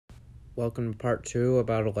Welcome to part 2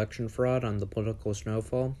 about election fraud on the political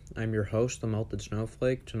snowfall. I'm your host, the Melted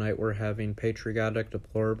Snowflake. Tonight we're having Patriotic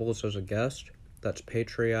Deplorables as a guest. That's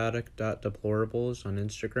patriotic.deplorables on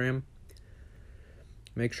Instagram.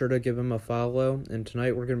 Make sure to give him a follow. And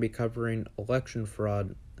tonight we're going to be covering election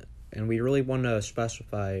fraud. And we really want to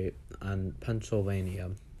specify on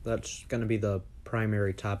Pennsylvania. That's going to be the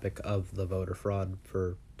primary topic of the voter fraud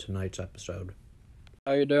for tonight's episode.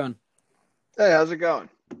 How you doing? Hey, how's it going?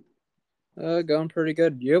 Going pretty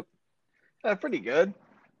good. You? Pretty good.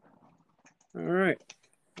 All right.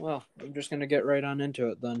 Well, I'm just going to get right on into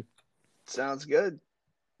it then. Sounds good.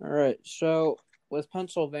 All right. So, with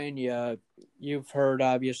Pennsylvania, you've heard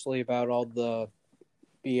obviously about all the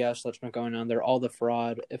BS that's been going on there, all the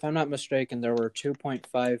fraud. If I'm not mistaken, there were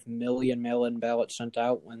 2.5 million mail-in ballots sent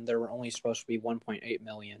out when there were only supposed to be 1.8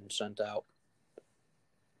 million sent out.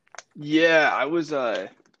 Yeah, I was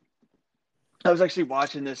actually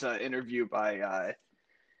watching this interview by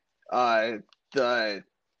the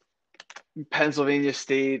Pennsylvania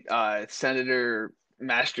State Senator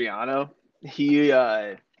Mastriano. He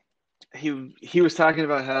was talking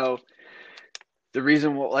about how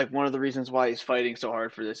one of the reasons why he's fighting so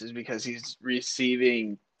hard for this is because he's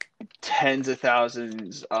receiving tens of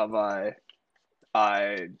thousands of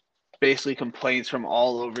basically complaints from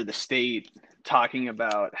all over the state talking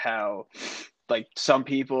about how like some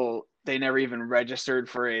people they never even registered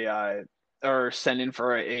for or sent in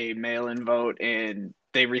for a mail-in vote, and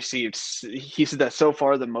they received. He said that so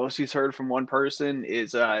far the most he's heard from one person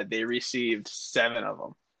is they received 7 of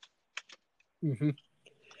them. Mm-hmm.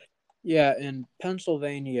 Yeah, in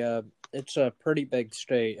Pennsylvania, it's a pretty big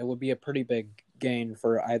state. It would be a pretty big gain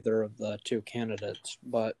for either of the two candidates,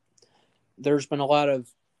 but there's been a lot of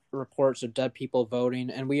reports of dead people voting,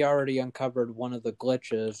 and we already uncovered one of the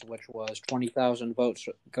glitches, which was 20,000 votes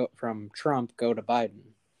from Trump go to Biden.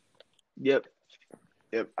 Yep.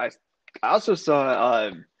 I also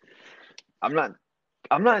saw. I'm not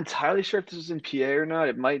entirely sure if this was in PA or not.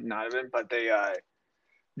 It might not have been, but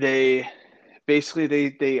they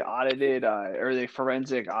basically they audited or they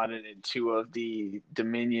forensic audited 2 of the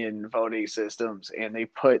Dominion voting systems, and they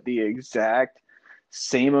put the exact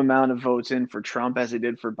same amount of votes in for Trump as they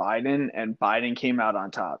did for Biden, and Biden came out on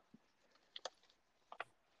top.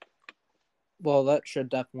 Well, that should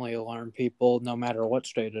definitely alarm people, no matter what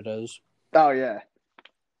state it is. Oh, yeah.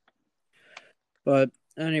 But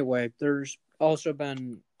anyway, there's also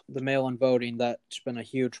been the mail-in voting. That's been a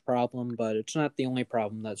huge problem, but it's not the only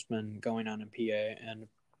problem that's been going on in PA. And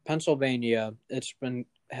Pennsylvania, it's been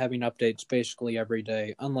having updates basically every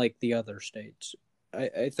day, unlike the other states.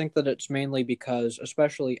 I think that it's mainly because,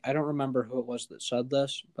 especially, I don't remember who it was that said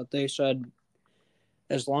this, but they said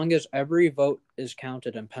as long as every vote is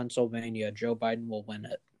counted in Pennsylvania, Joe Biden will win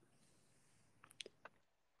it.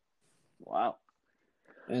 Wow.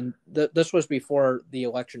 And this was before the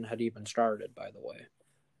election had even started, by the way.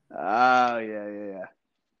 Oh, yeah.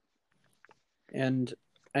 And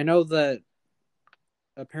I know that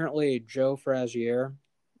apparently Joe Frazier,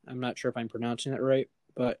 I'm not sure if I'm pronouncing it right,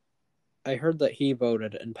 but I heard that he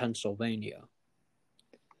voted in Pennsylvania.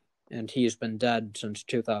 And he's been dead since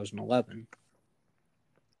 2011.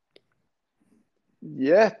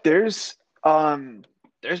 Yeah, there's been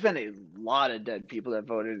a lot of dead people that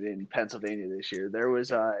voted in Pennsylvania this year. There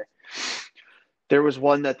was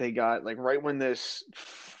one that they got like right when this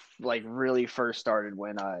like really first started,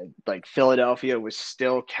 when like Philadelphia was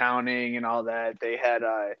still counting and all that. They had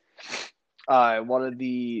one of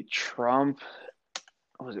the Trump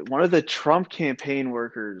campaign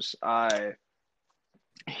workers.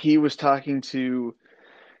 He was talking to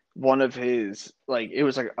one of his, like, it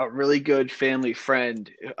was like a really good family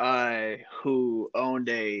friend who owned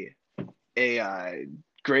a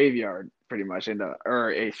graveyard pretty much,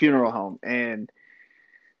 or a funeral home, and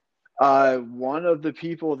one of the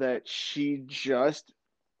people that she just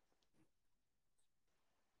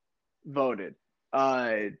voted,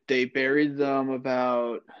 they buried them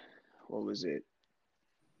about, what was it,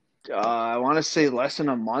 I want to say less than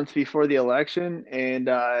a month before the election. And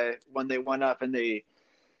when they went up and they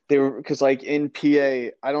were, because like in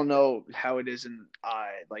PA, I don't know how it is in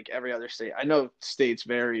like every other state. I know states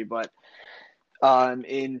vary, but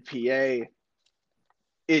in PA,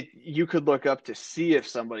 you could look up to see if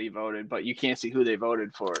somebody voted, but you can't see who they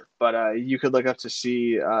voted for. But you could look up to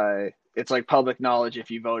see. It's like public knowledge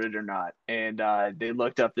if you voted or not. And they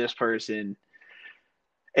looked up this person,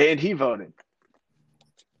 and he voted.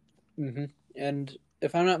 Mm-hmm. And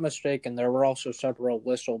if I'm not mistaken, there were also several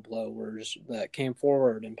whistleblowers that came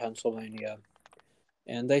forward in Pennsylvania,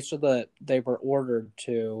 and they said that they were ordered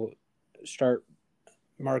to start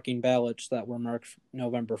marking ballots that were marked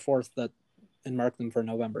November 4th and mark them for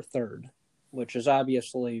November 3rd, which is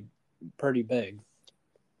obviously pretty big.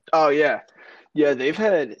 Oh yeah, yeah. They've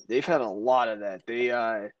had a lot of that. They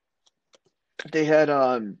had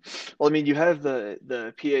well, I mean, you have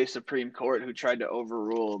the PA Supreme Court who tried to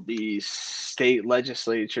overrule the state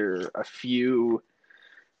legislature a few,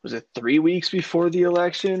 was it 3 weeks before the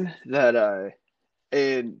election, that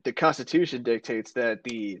and the Constitution dictates that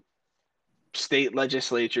the state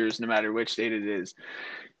legislatures, no matter which state it is,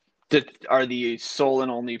 that are the sole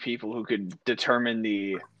and only people who could determine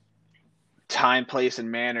the time, place,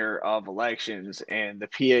 and manner of elections. And the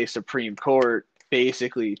PA Supreme Court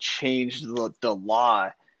basically changed the law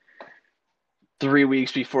 3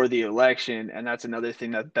 weeks before the election, and that's another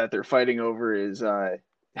thing that they're fighting over is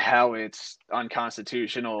how it's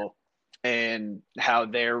unconstitutional and how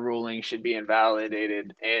their ruling should be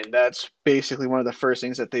invalidated. And that's basically one of the first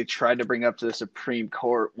things that they tried to bring up to the Supreme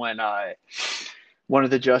Court when one of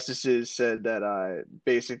the justices said that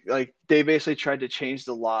they basically tried to change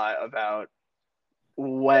the law about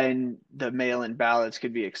when the mail-in ballots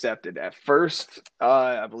could be accepted. At first,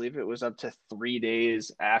 I believe it was up to 3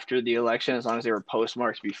 days after the election, as long as they were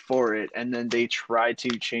postmarked before it. And then they tried to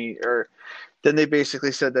change, or then they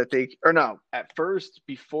basically said that at first,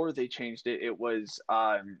 before they changed it, it was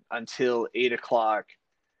until 8 o'clock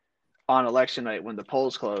on election night when the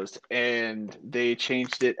polls closed, and they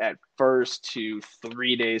changed it at first to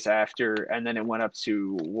 3 days after, and then it went up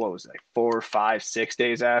to, what was it, like 4, 5, 6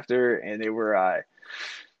 days after, and they were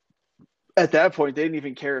at that point they didn't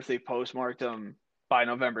even care if they postmarked them by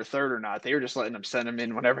November 3rd or not. They were just letting them send them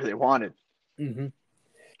in whenever they wanted. Mm-hmm.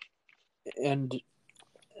 And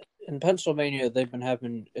in Pennsylvania, they've been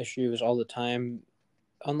having issues all the time.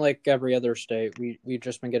 Unlike every other state, we've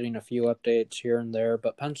just been getting a few updates here and there,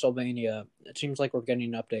 but Pennsylvania, it seems like we're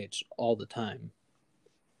getting updates all the time.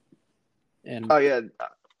 And oh yeah,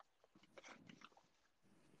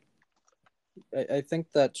 I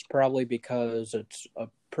think that's probably because it's a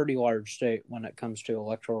pretty large state when it comes to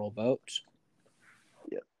electoral votes.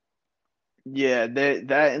 yeah,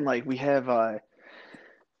 that and like we have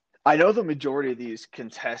I know the majority of these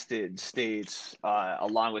contested states,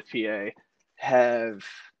 along with PA, have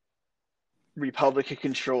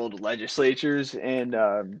Republican-controlled legislatures, and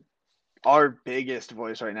our biggest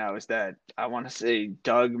voice right now is that, I want to say,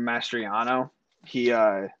 Doug Mastriano. He,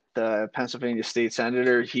 the Pennsylvania state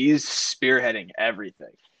senator, he's spearheading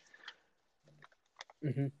everything.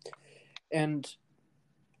 Mm-hmm. And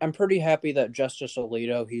I'm pretty happy that Justice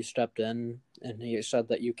Alito, he stepped in and he said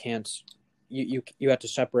that you can't. You have to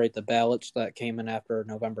separate the ballots that came in after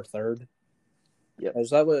November 3rd. Yep. Because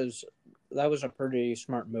that was a pretty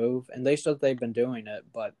smart move, and they said they've been doing it,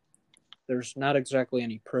 but there's not exactly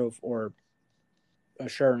any proof or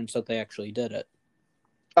assurance that they actually did it.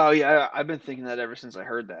 Oh yeah, I've been thinking that ever since I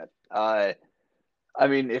heard that. I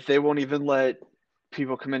mean, if they won't even let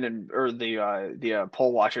people come in or the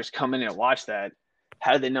poll watchers come in and watch that,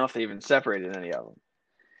 how do they know if they even separated any of them?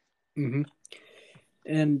 Mm-hmm.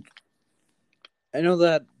 And I know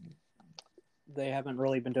that they haven't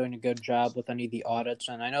really been doing a good job with any of the audits,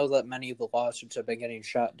 and I know that many of the lawsuits have been getting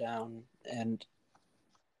shut down. And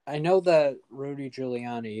I know that Rudy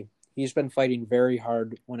Giuliani, he's been fighting very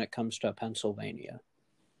hard when it comes to Pennsylvania.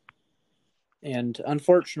 And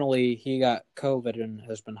unfortunately, he got COVID and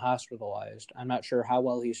has been hospitalized. I'm not sure how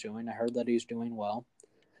well he's doing. I heard that he's doing well.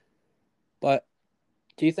 But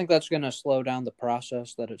do you think that's going to slow down the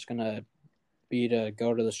process that it's going to be to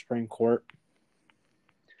go to the Supreme Court?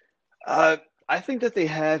 I think that they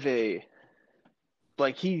have he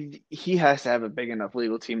has to have a big enough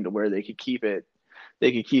legal team to where they could keep it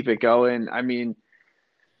going. I mean,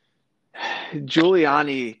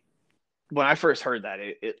 Giuliani, when I first heard that,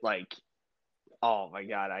 it like, oh my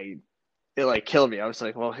God, it like killed me. I was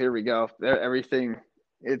like, well, here we go. Everything,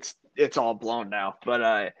 it's all blown now.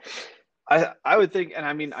 But I would think, and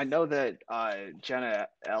I mean, I know that Jenna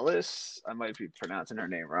Ellis, I might be pronouncing her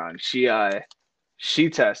name wrong. She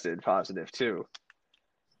tested positive too.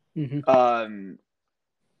 Mm-hmm.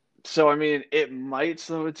 So I mean, it might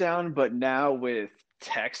slow it down, but now with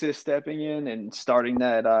Texas stepping in and starting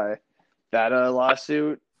that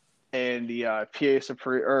lawsuit, and the PA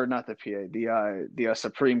Supreme, or not the PA, the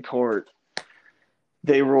Supreme Court,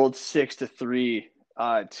 they ruled 6-3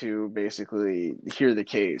 to basically hear the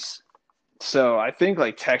case. So I think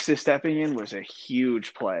like Texas stepping in was a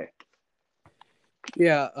huge play.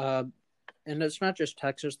 Yeah, and it's not just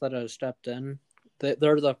Texas that has stepped in. They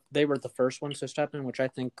were the first ones to step in, which I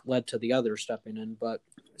think led to the others stepping in. But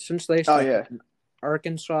since they stepped in,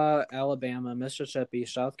 Arkansas, Alabama, Mississippi,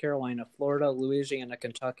 South Carolina, Florida, Louisiana,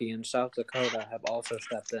 Kentucky, and South Dakota have also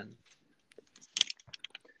stepped in.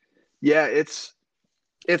 Yeah, it's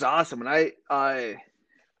awesome. When I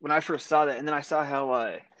first saw that, and then I saw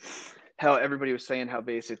how everybody was saying how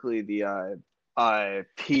basically the PA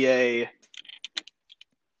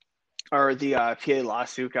or the PA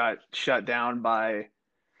lawsuit got shut down by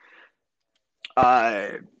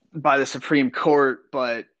the Supreme Court,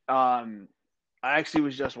 but I actually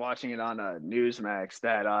was just watching it on Newsmax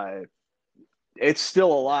that it's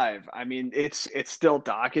still alive. I mean, it's still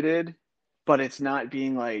docketed, but it's not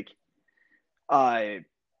being like uh,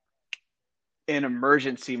 an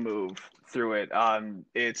emergency move through it.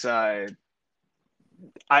 It's I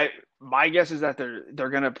my guess is that they're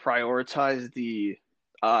gonna prioritize the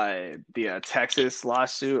Texas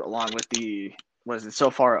lawsuit along with the was it so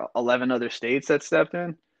far 11 other states that stepped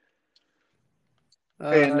in,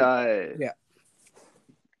 and Yeah.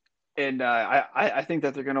 I think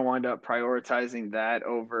that they're gonna wind up prioritizing that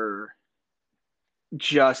over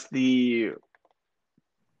just the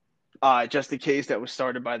just the case that was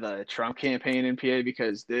started by the Trump campaign in PA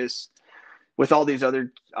because this with all these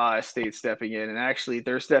other states stepping in, and actually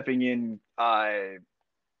they're stepping in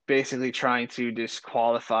basically trying to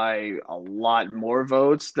disqualify a lot more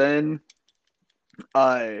votes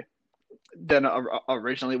uh, than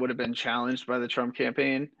originally would have been challenged by the Trump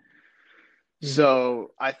campaign. Mm-hmm.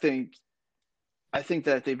 So I think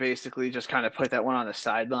that they basically just kind of put that one on the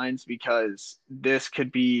sidelines because this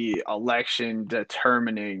could be election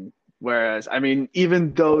determining. Whereas, I mean,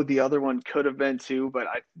 even though the other one could have been too, but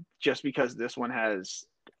just because this one has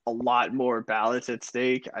a lot more ballots at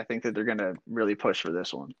stake, I think that they're going to really push for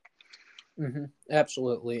this one. Mm-hmm.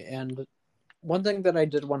 Absolutely. And one thing that I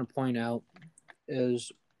did want to point out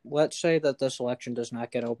is, let's say that this election does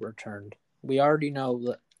not get overturned. We already know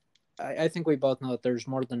that, I think we both know that there's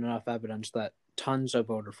more than enough evidence that tons of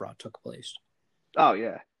voter fraud took place. Oh,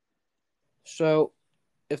 yeah. So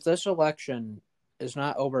if this election is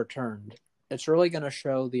not overturned, it's really going to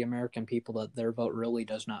show the American people that their vote really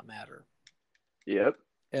does not matter. Yep.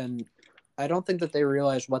 And I don't think that they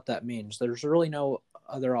realize what that means. There's really no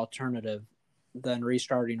other alternative than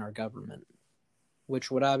restarting our government,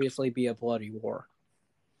 which would obviously be a bloody war.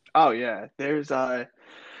 Oh, yeah. There's, I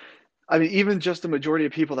mean, even just the majority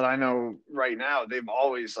of people that I know right now, they've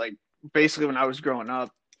always, like, basically when I was growing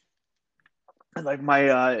up, like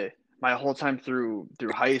my whole time through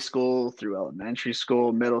high school, through elementary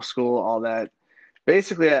school, middle school, all that.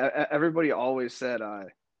 Basically, everybody always said,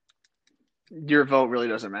 "Your vote really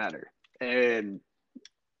doesn't matter," and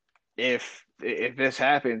if this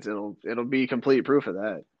happens, it'll be complete proof of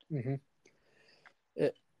that. Mm-hmm.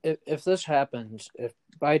 If this happens, if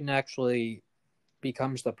Biden actually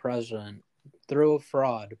becomes the president through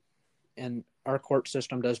fraud, and our court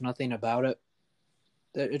system does nothing about it,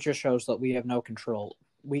 it just shows that we have no control.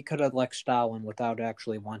 We could elect Stalin without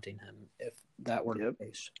actually wanting him, if that were the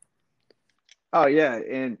case. Oh, yeah.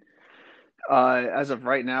 And as of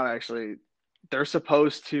right now, actually, they're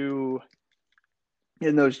supposed to,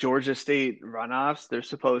 in those Georgia state runoffs, they're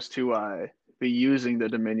supposed to be using the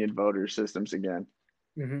Dominion voter systems again.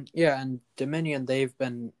 Mm-hmm. Yeah, and Dominion, they've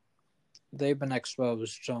been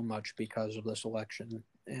exposed so much because of this election.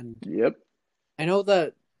 And yep. I know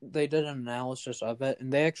that they did an analysis of it,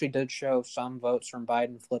 and they actually did show some votes from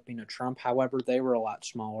Biden flipping to Trump. However, they were a lot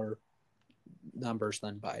smaller numbers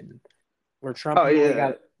than Biden. Where Trump,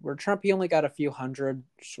 he only got a few hundred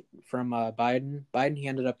from Biden. Biden, he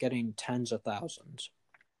ended up getting tens of thousands.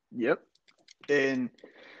 Yep. And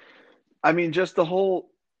I mean, just the whole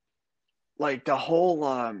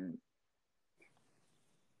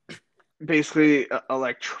basically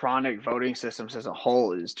electronic voting systems as a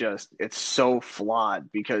whole is just, it's so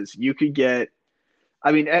flawed because you could get,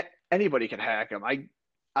 I mean, anybody can hack them.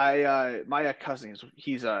 My cousin,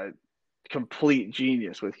 he's a complete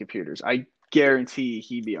genius with computers. I guarantee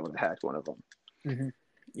he'd be able to hack one of them. Mm-hmm.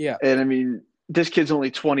 Yeah. And I mean, this kid's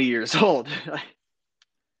only 20 years old.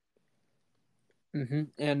 Mm-hmm.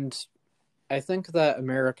 And I think that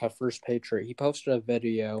America First Patriot, he posted a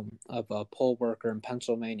video of a poll worker in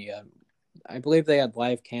Pennsylvania. I believe they had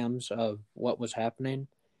live cams of what was happening,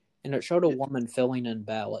 and it showed a woman filling in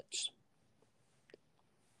ballots.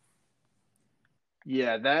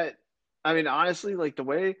 Yeah, I mean, honestly, like the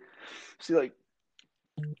way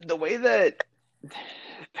that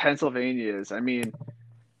Pennsylvania is, I mean,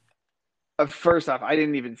 first off, I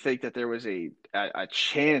didn't even think that there was a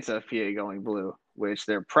chance of PA going blue, which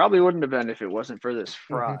there probably wouldn't have been if it wasn't for this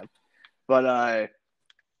fraud. Mm-hmm.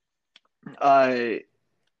 But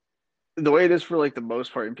the way it is for like the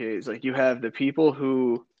most part in PA is like you have the people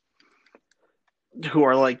who who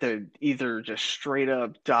are like the either just straight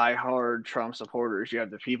up diehard Trump supporters. You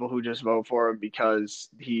have the people who just vote for him because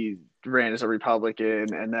he ran as a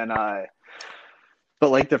Republican, and then but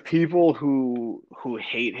like the people who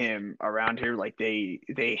hate him around here, like they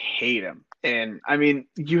hate him. And I mean,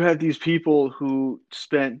 you have these people who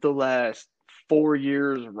spent the last 4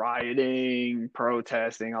 years rioting,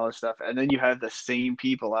 protesting, all this stuff, and then you have the same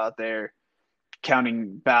people out there counting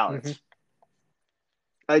Hmm. ballots.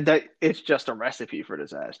 That it's just a recipe for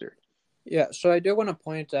disaster. Yeah, so I do want to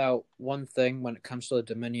point out one thing when it comes to the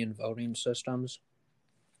Dominion voting systems.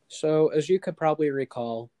 So, as you could probably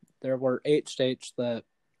recall, there were 8 states that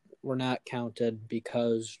were not counted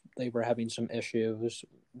because they were having some issues.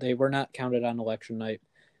 They were not counted on election night.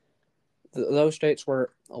 Those states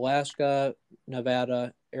were Alaska,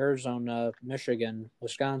 Nevada, Arizona, Michigan,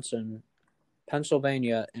 Wisconsin,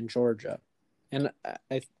 Pennsylvania, and Georgia. And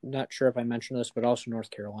I'm not sure if I mentioned this, but also North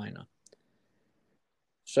Carolina.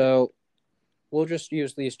 So we'll just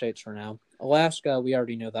use these states for now. Alaska, we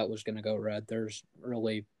already know that was going to go red. There's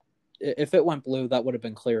really, if it went blue, that would have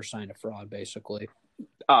been clear sign of fraud, basically.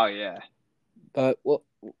 Oh yeah. But well,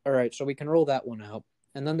 all right, so we can rule that one out.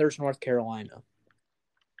 And then there's North Carolina,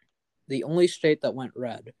 the only state that went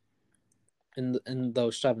red in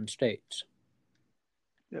those 7 states.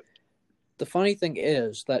 Yep. The funny thing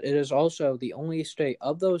is that it is also the only state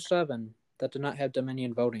of those 7 that did not have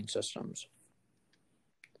Dominion voting systems.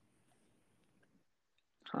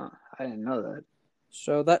 Huh. I didn't know that.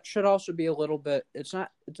 So that should also be a little bit. It's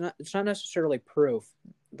not necessarily proof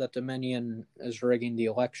that Dominion is rigging the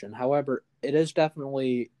election. However, it is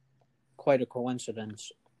definitely quite a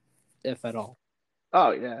coincidence, if at all.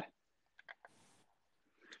 Oh yeah.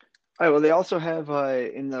 All right. Well, they also have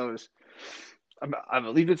in those. I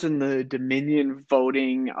believe it's in the Dominion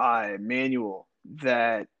voting manual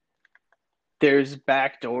that there's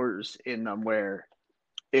back doors in them where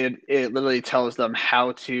it literally tells them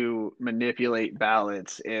how to manipulate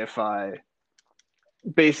ballots if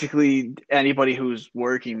basically anybody who's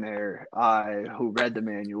working there who read the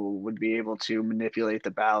manual would be able to manipulate the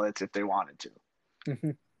ballots if they wanted to.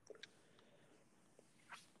 Mm-hmm.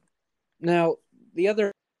 Now, the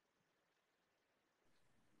other,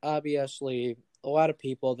 obviously, a lot of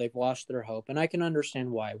people they've lost their hope, and I can understand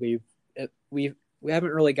why. We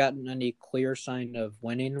haven't really gotten any clear sign of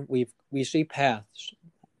winning. We see paths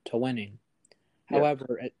to winning. Yeah.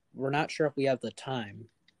 However, we're not sure if we have the time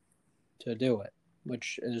to do it,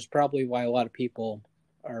 which is probably why a lot of people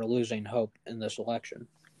are losing hope in this election.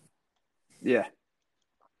 Yeah.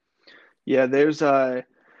 Yeah, there's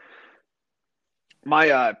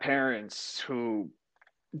my parents who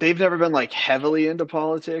they've never been like heavily into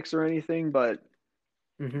politics or anything, but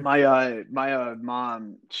Mm-hmm. my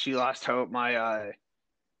mom, she lost hope. My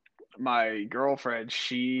girlfriend,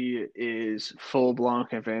 she is full blown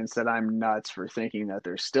convinced that I'm nuts for thinking that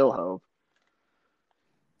there's still hope.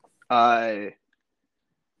 Uh,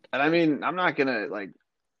 and I mean, I'm not gonna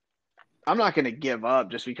give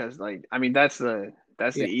up just because like I mean that's the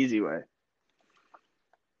Yeah, easy way.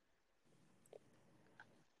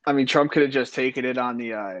 I mean, Trump could have just taken it on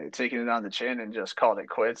the chin and just called it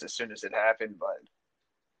quits as soon as it happened, but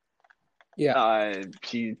yeah.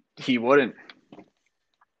 he wouldn't.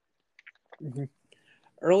 Mm-hmm.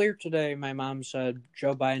 Earlier today, my mom said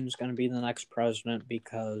Joe Biden's going to be the next president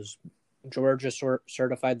because Georgia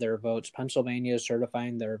certified their votes, Pennsylvania is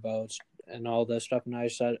certifying their votes, and all this stuff. And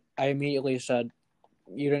I immediately said,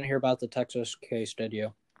 "You didn't hear about the Texas case, did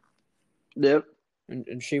you?" Yep.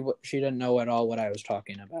 And she didn't know at all what I was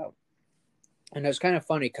talking about. And it's kind of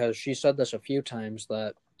funny because she said this a few times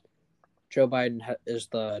that Joe Biden is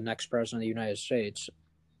the next president of the United States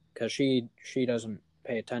because she doesn't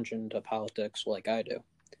pay attention to politics like I do.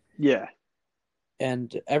 Yeah.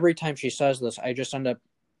 And every time she says this, I just end up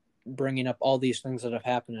bringing up all these things that have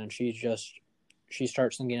happened, and she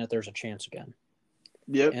starts thinking that there's a chance again.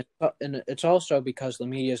 Yep. And it's also because the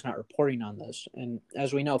media is not reporting on this. And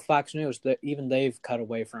as we know, Fox News, that even they've cut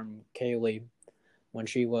away from Kayleigh when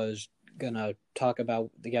she was gonna talk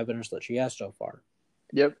about the evidence that she has so far.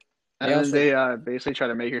 Yep. They And then also, they basically try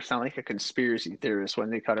to make her sound like a conspiracy theorist when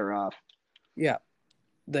they cut her off. yeah,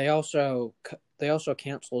 they also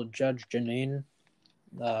canceled Judge Janine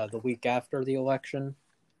the week after the election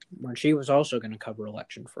when she was also going to cover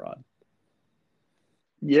election fraud.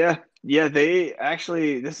 Yeah. Yeah. They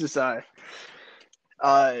actually, this is I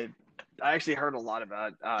actually heard a lot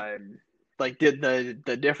about like did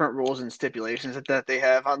the different rules and stipulations that they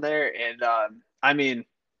have on there, and I mean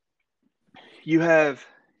you have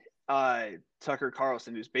uh Tucker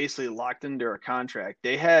Carlson who's basically locked into a contract.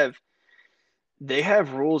 They have they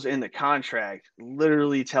have rules in the contract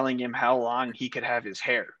literally telling him how long he could have his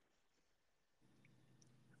hair.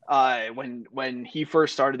 When he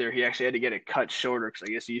first started there, he actually had to get it cut shorter because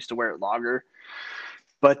I guess he used to wear it longer.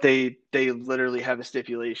 But they literally have a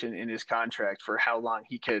stipulation in his contract for how long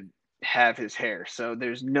he could have his hair. So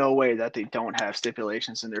there's no way that they don't have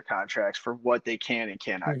stipulations in their contracts for what they can and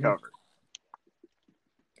cannot cover.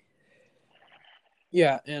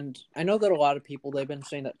 Yeah, and I know that a lot of people, they've been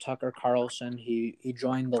saying that Tucker Carlson, he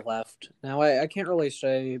joined the left. Now, I can't really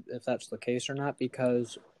say if that's the case or not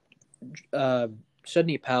because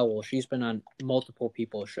Sidney Powell, she's been on multiple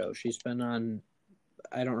people's shows. She's been on,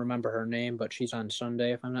 I don't remember her name, but she's on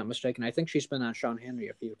Sunday, if I'm not mistaken. I think she's been on Sean Hannity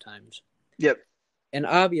a few times. Yep. And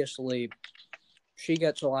obviously, she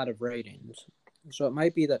gets a lot of ratings. So it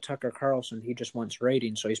might be that Tucker Carlson, he just wants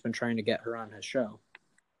ratings, so he's been trying to get her on his show.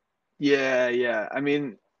 Yeah. I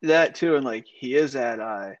mean, that too. And like, he is at,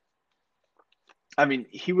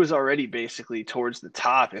 he was already basically towards the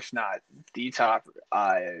top, if not the top,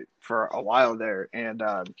 for a while there. And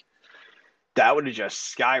that would have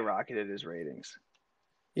just skyrocketed his ratings.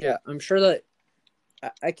 Yeah, I'm sure that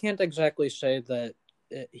I can't exactly say that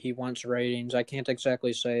he wants ratings. I can't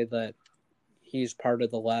exactly say that he's part of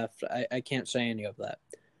the left. I can't say any of that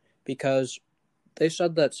because they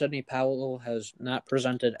said that Sidney Powell has not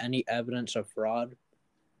presented any evidence of fraud.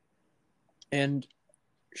 And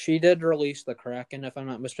she did release the Kraken, if I'm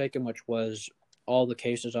not mistaken, which was all the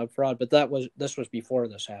cases of fraud, but this was before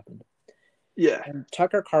this happened. Yeah. And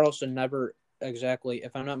Tucker Carlson never exactly,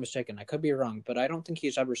 if I'm not mistaken, I could be wrong, but I don't think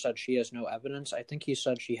he's ever said she has no evidence. I think he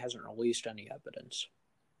said she hasn't released any evidence.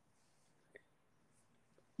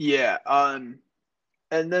 Yeah. And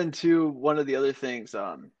then too, one of the other things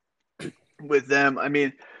with them, I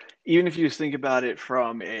mean, even if you just think about it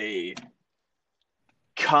from a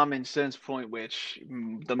common sense point, which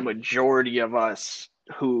the majority of us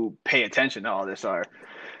who pay attention to all this are,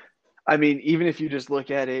 I mean, even if you just look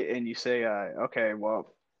at it and you say, okay,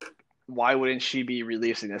 well, why wouldn't she be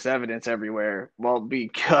releasing this evidence everywhere? Well,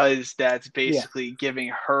 because that's basically giving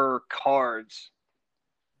her cards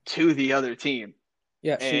to the other team.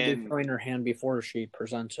 Yeah, she'd be throwing her hand before she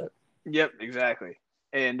presents it. Yep, exactly.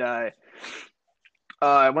 And one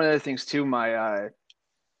of the things too, my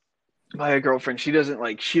girlfriend, she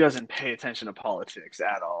doesn't pay attention to politics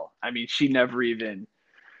at all. I mean, she never even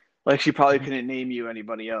she probably couldn't name you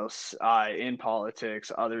anybody else in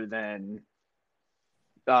politics other than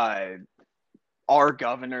our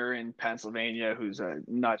governor in Pennsylvania, who's a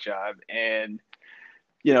nut job, and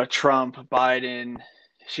Trump, Biden.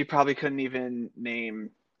 She probably couldn't even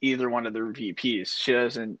name either one of the VPs. She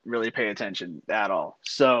doesn't really pay attention at all.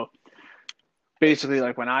 So basically,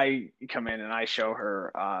 like when I come in and I show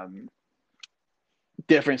her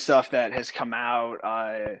different stuff that has come out,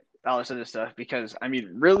 all this other stuff, because I mean,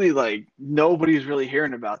 really, like nobody's really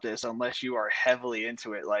hearing about this unless you are heavily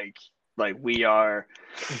into it, like we are,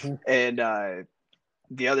 and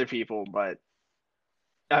the other people. But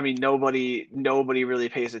I mean, nobody really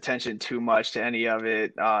pays attention too much to any of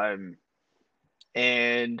it.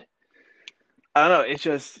 And I don't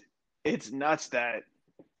know. It's nuts that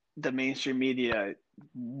the mainstream media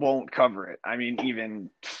won't cover it. I mean, even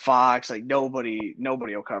Fox, like nobody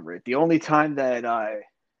will cover it. The only time that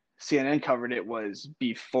CNN covered it was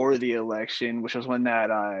before the election, which was when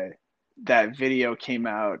that video came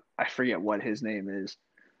out. I forget what his name is.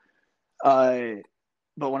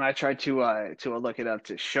 But when I tried to look it up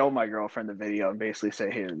to show my girlfriend the video and basically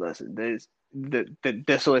say, "Here, listen, this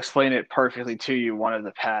will explain it perfectly to you. One of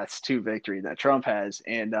the paths to victory that Trump has."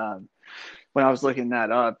 And when I was looking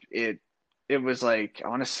that up, it was like I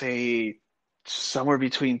want to say somewhere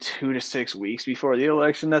between 2 to 6 weeks before the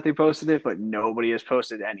election that they posted it, but nobody has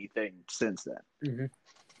posted anything since then. Mm-hmm.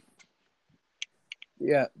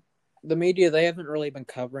 Yeah, the media, they haven't really been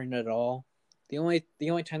covering it at all. The only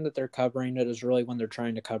time that they're covering it is really when they're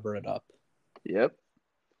trying to cover it up. Yep.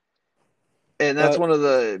 And that's one of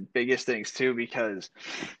the biggest things too, because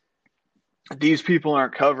these people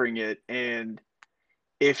aren't covering it. And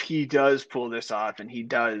if he does pull this off and he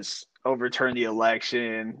does overturn the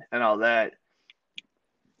election and all that,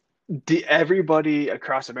 everybody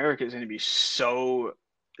across America is going to be so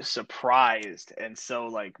surprised and so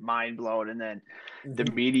like mind blown. And then the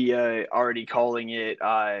media already calling it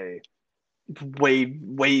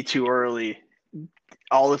way too early.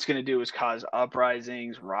 All it's going to do is cause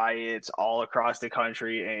uprisings, riots all across the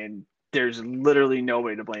country, and there's literally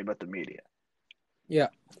nobody to blame but the media. Yeah.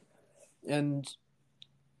 And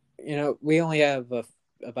we only have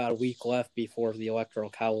about a week left before the Electoral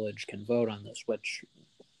College can vote on this, which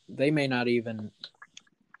they may not even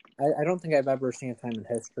I don't think I've ever seen a time in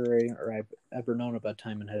history, or I've ever known about a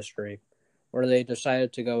time in history, where they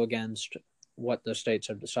decided to go against what the states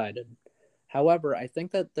have decided. However, I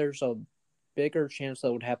think that there's a bigger chance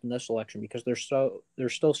that would happen this election because there's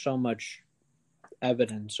still so much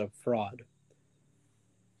evidence of fraud.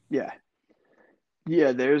 Yeah.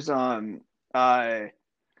 Yeah, there's I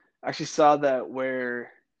actually saw that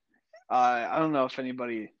where I don't know if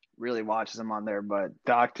anybody really watches him on there, but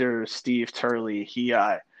Dr. Steve Turley,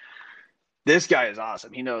 this guy is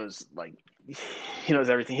awesome. He knows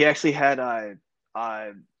everything. He actually had uh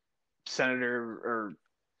Senator or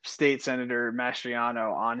State Senator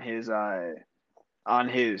Mastriano on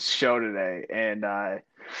his show today, and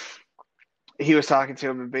he was talking to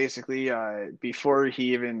him, and basically before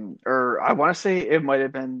he even, or I want to say it might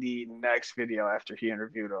have been the next video after he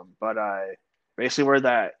interviewed him, but basically where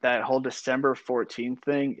that whole December 14th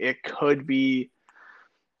thing, it could be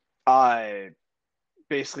uh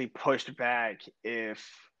basically pushed back if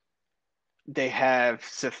they have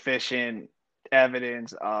sufficient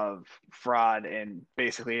evidence of fraud, and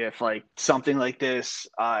basically if like something like this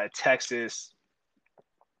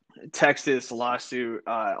Texas lawsuit,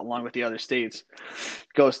 along with the other states,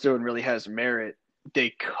 goes through and really has merit, they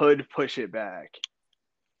could push it back.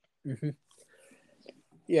 Mm-hmm.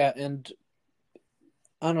 Yeah, and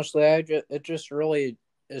honestly, it just really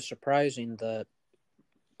is surprising that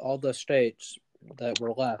all the states that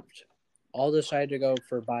were left all decided to go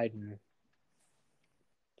for Biden.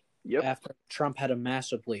 Yep. After Trump had a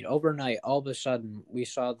massive lead. Overnight, all of a sudden, we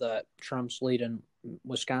saw that Trump's lead in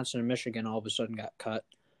Wisconsin and Michigan all of a sudden got cut.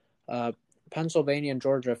 Pennsylvania and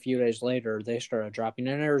Georgia, a few days later, they started dropping.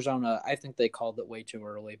 In Arizona, I think they called it way too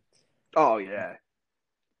early. Oh, yeah.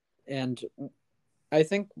 And I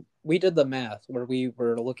think we did the math where we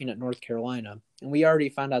were looking at North Carolina, and we already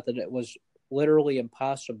found out that it was literally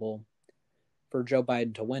impossible for Joe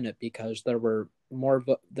Biden to win it because there were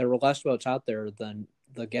less votes out there than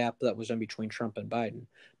the gap that was in between Trump and Biden.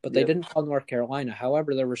 But they didn't call North Carolina.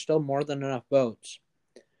 However, there were still more than enough votes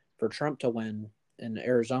for Trump to win in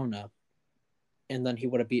Arizona, and then he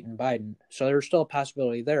would have beaten Biden. So there was still a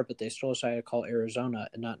possibility there, but they still decided to call Arizona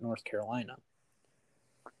and not North Carolina.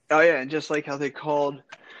 Oh, yeah, and just like how they called,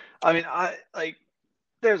 I mean,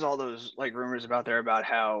 there's all those like rumors about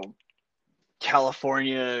how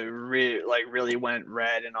California really went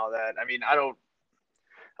red and all that. I mean, I don't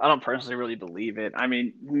personally really believe it. I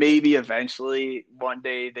mean, maybe eventually one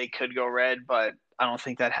day they could go red, but I don't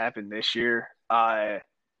think that happened this year.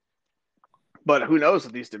 But who knows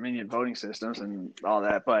with these Dominion voting systems and all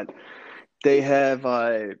that. But they have,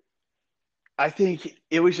 I think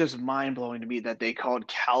it was just mind blowing to me that they called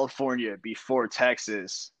California before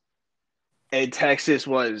Texas, and Texas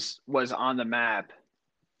was on the map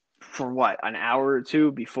for what, an hour or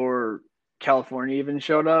two before California even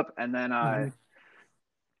showed up, and then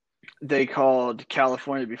they called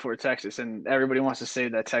California before Texas, and everybody wants to say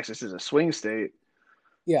that Texas is a swing state.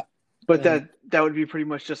 Yeah. But that would be pretty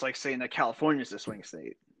much just like saying that California is a swing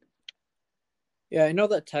state. Yeah, I know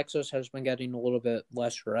that Texas has been getting a little bit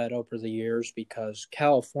less red over the years because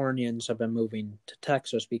Californians have been moving to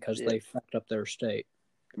Texas because they fucked up their state.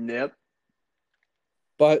 Yep.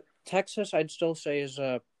 But Texas, I'd still say, is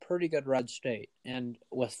a pretty good red state. And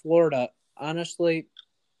with Florida, honestly,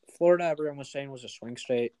 Florida, everyone was saying was a swing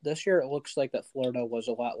state. This year, it looks like that Florida was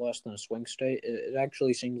a lot less than a swing state. It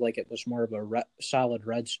actually seemed like it was more of a solid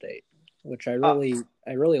red state, which I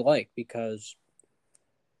really like because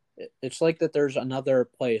it's like that there's another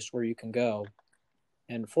place where you can go.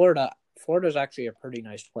 And Florida's actually a pretty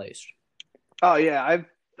nice place. Oh yeah,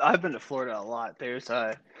 I've been to Florida a lot. There's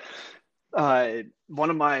one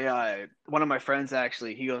of my friends,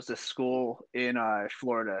 actually, he goes to school in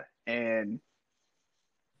Florida, and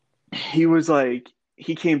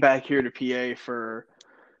he came back here to PA for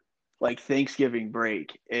like Thanksgiving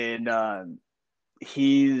break, and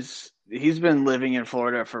he's been living in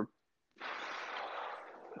Florida for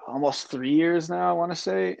almost 3 years now, I want to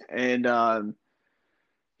say, and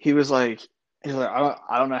he was like. He's like,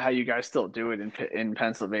 I don't know how you guys still do it in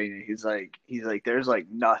Pennsylvania. He's like, there's like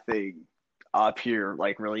nothing up here,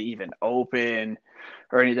 like really even open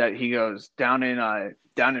or any of that. He goes down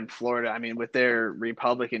in Florida. I mean, with their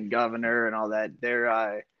Republican governor and all that,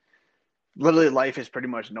 their literally life is pretty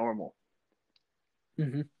much normal,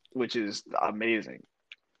 which is amazing.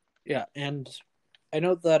 Yeah, and I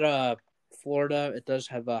know that Florida, it does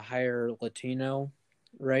have a higher Latino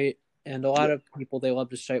rate. And a lot of people, they love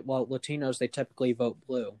to say, well, Latinos, they typically vote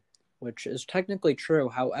blue, which is technically true.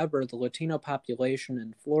 However, the Latino population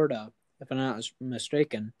in Florida, if I'm not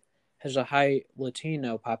mistaken, has a high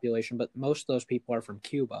Latino population, but most of those people are from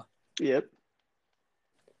Cuba. Yep.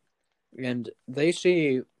 and they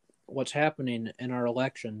see what's happening in our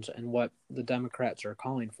elections and what the Democrats are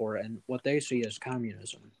calling for, and what they see as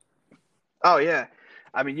communism. Oh yeah,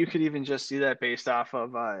 I mean you could even just see that based off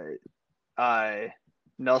of uh,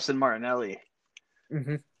 Nelson Martinelli.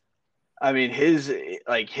 Mm-hmm. I mean his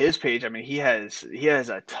page. I mean he has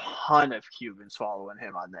a ton of Cubans following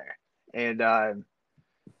him on there, and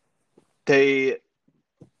they.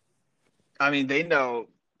 I mean they know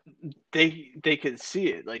they could see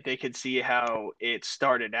it. Like they could see how it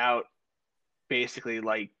started out basically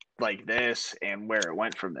like this and where it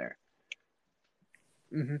went from there.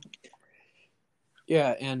 Mm-hmm.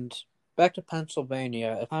 Yeah, and back to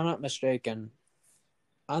Pennsylvania, if I'm not mistaken,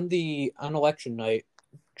 on election night,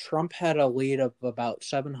 Trump had a lead of about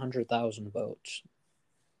 700,000 votes.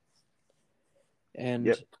 And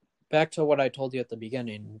Yep. back to what I told you at the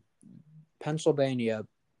beginning, Pennsylvania,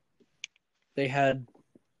 they had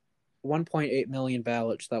 1.8 million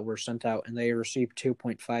ballots that were sent out, and they received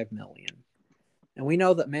 2.5 million. And we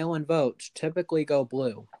know that mail-in votes typically go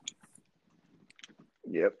blue.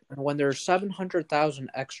 Yep. And when there's 700,000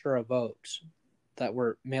 extra votes that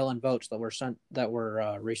were mail-in votes that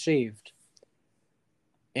were received,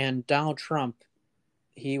 and Donald Trump,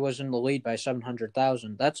 he was in the lead by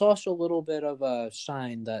 700,000. That's also a little bit of a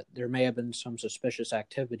sign that there may have been some suspicious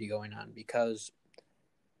activity going on, because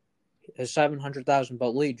his 700,000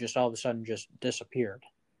 vote lead just all of a sudden just disappeared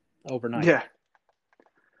overnight. Yeah.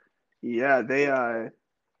 Yeah,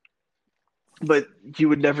 but you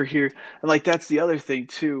would never hear, and like that's the other thing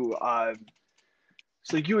too.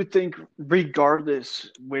 So you would think, regardless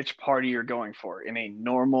which party you're going for in a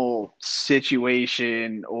normal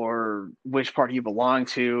situation or which party you belong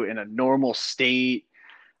to in a normal state,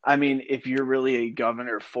 I mean, if you're really a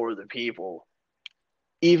governor for the people,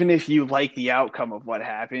 even if you like the outcome of what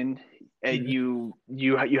happened, and Mm-hmm.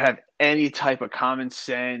 you have any type of common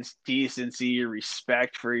sense, decency,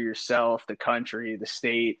 respect for yourself, the country, the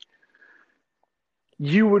state,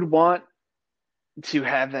 you would want to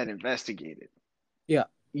have that investigated. Yeah.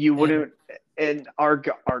 You And wouldn't. And our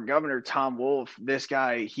governor Tom Wolf, this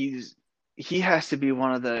guy, he has to be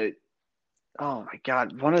one of the, oh my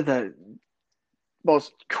god, one of the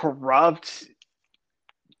most corrupt,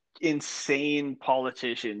 insane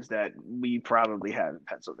politicians that we probably have in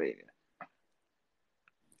Pennsylvania.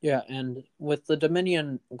 yeah, and with the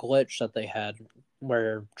Dominion glitch that they had,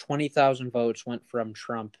 where 20,000 votes went from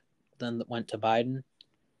Trump, then went to Biden.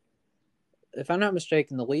 If I'm not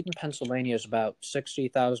mistaken, the lead in Pennsylvania is about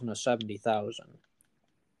 60,000 to 70,000.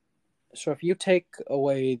 So if you take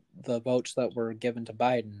away the votes that were given to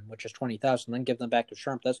Biden, which is 20,000, then give them back to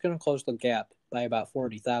Trump, that's going to close the gap by about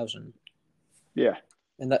 40,000. Yeah,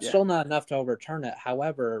 And that's yeah, still not enough to overturn it.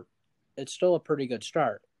 However, it's still a pretty good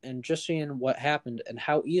start. And just seeing what happened and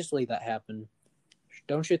how easily that happened,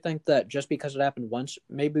 don't you think that just because it happened once,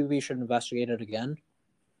 maybe we should investigate it again?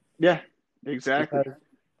 yeah, exactly.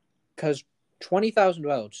 Because 20,000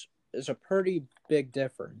 votes is a pretty big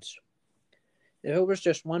difference. If it was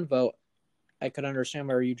just one vote, I could understand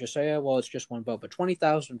where you just say, oh, well, it's just one vote. But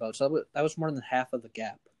 20,000 votes, that was more than half of the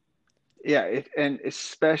gap. Yeah, and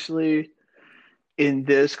especially in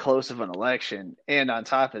this close of an election. And on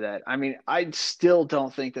top of that, I mean, I still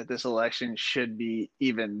don't think that this election should be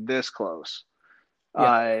even this close.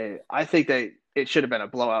 Yeah. I think that it should have been a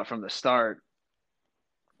blowout from the start.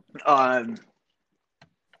 Um,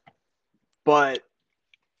 but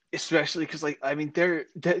especially because, like, I mean, there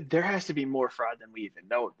has to be more fraud than we even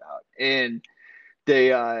know about, and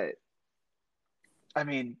they, I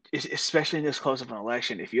mean, especially in this close of an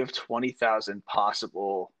election, if you have 20,000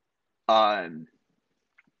 um,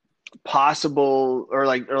 possible or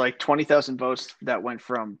like 20,000 votes that went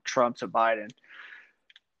from Trump to Biden,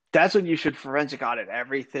 that's when you should forensic audit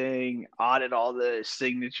everything, audit all the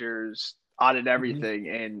signatures, audit Mm-hmm. everything.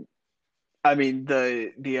 And I mean,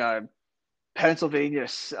 the Pennsylvania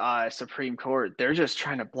Supreme Court, they're just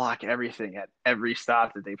trying to block everything at every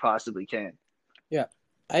stop that they possibly can. Yeah.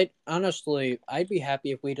 I'd be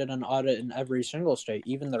happy if we did an audit in every single state,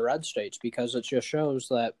 even the red states, because it just shows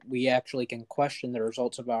that we actually can question the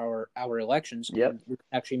results of our elections, Yep. and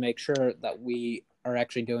actually make sure that we are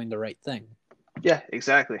actually doing the right thing. Yeah,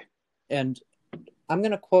 exactly. And I'm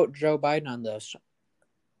going to quote Joe Biden on this: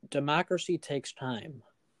 democracy takes time.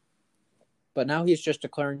 But now he's just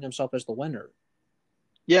declaring himself as the winner.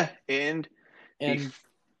 Yeah, and And bef-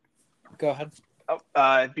 go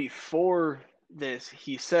ahead. before this,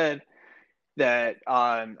 he said that,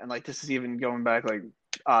 and like this is even going back like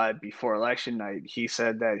before election night, he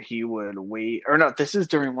said that he would wait, or no, this is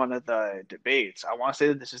during one of the debates. I want to say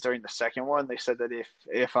that this is during the second one. They said that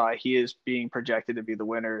if he is being projected to be the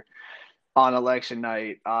winner, on election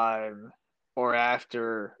night, or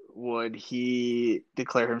after, would he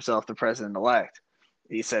declare himself the president elect.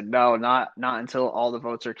 He said no, not until all the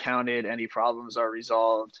votes are counted, any problems are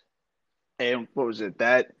resolved. And what was it,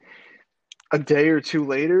 that a day or two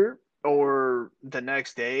later, or the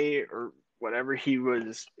next day, or whatever, he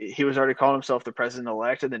was already calling himself the president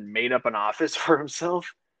elect, and then made up an office for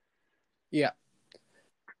himself. Yeah.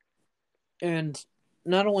 And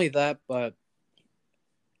not only that, but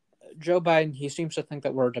Joe Biden, he seems to think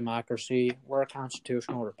that we're a democracy. We're a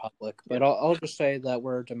constitutional republic. But I'll just say that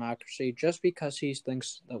we're a democracy just because he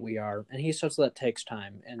thinks that we are. And he says that takes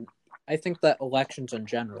time. And I think that elections in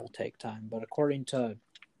general take time. But according to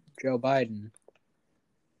Joe Biden,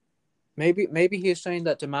 maybe he's saying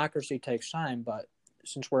that democracy takes time. But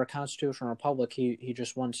since we're a constitutional republic, he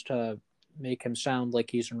just wants to make him sound like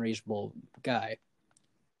he's a reasonable guy.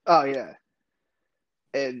 Oh yeah.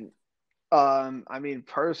 And I mean,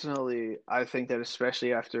 personally, I think that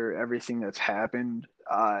especially after everything that's happened,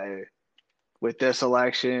 with this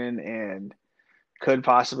election and could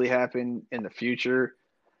possibly happen in the future,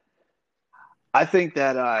 I think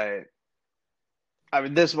that I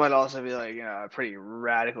mean, this might also be like, a pretty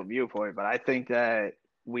radical viewpoint, but I think that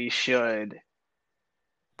we should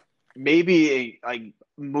maybe like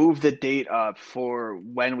move the date up for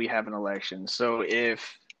when we have an election. So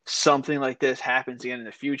if something like this happens again in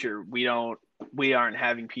the future, we aren't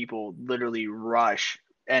having people literally rush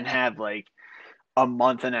and have like a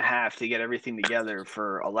month and a half to get everything together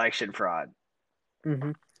for election fraud.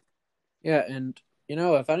 Mm-hmm. Yeah, and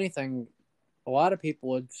if anything, a lot of people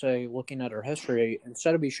would say, looking at our history,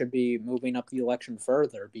 instead we should be moving up the election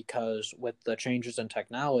further because with the changes in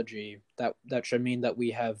technology, that should mean that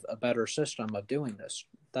we have a better system of doing this.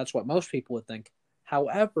 That's what most people would think.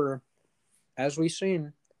 However, as we've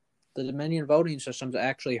seen, the Dominion voting systems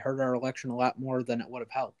actually hurt our election a lot more than it would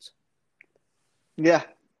have helped. Yeah,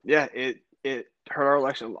 yeah, it hurt our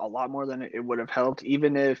election a lot more than it would have helped,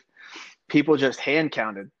 even if people just hand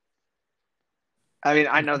counted. I mean,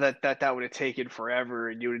 I know Mm-hmm. that would have taken forever,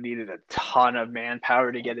 and you would have needed a ton of manpower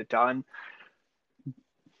to get it done.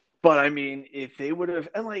 But I mean, if they would have,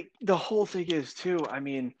 and like the whole thing is too, I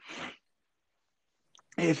mean,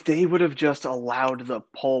 if they would have just allowed the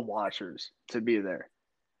poll watchers to be there,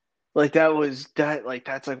 like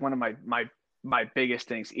that's like one of my biggest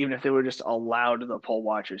things. Even if they were just allowed the poll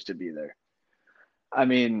watchers to be there, I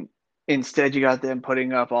mean, instead you got them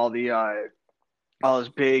putting up all those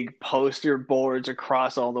big poster boards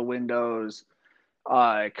across all the windows,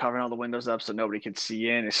 covering all the windows up so nobody could see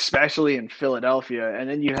in, especially in Philadelphia. And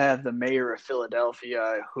then you have the mayor of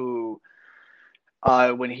Philadelphia who,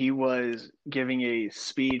 when he was giving a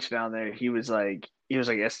speech down there, he was like,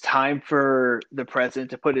 it's time for the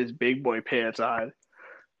president to put his big boy pants on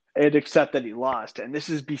and accept that he lost. And this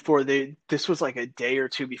was like a day or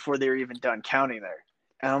two before they were even done counting there.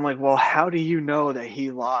 And I'm like, well, how do you know that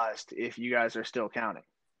he lost if you guys are still counting?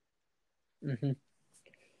 Mm-hmm.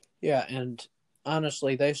 Yeah, and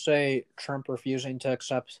honestly, they say Trump refusing to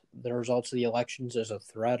accept the results of the elections is a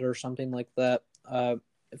threat or something like that.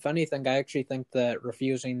 If anything, I actually think that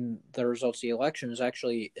refusing the results of the election is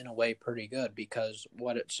actually, in a way, pretty good because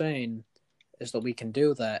what it's saying is that we can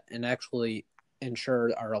do that and actually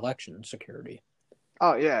ensure our election security.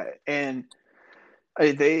 Oh yeah, and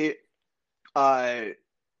they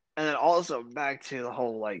and then also back to the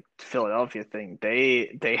whole like Philadelphia thing.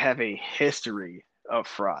 They have a history of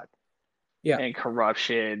fraud Yeah. and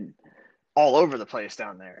corruption all over the place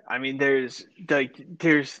down there. I mean, there's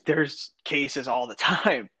cases all the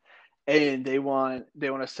time, and they want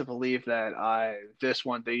us to believe that this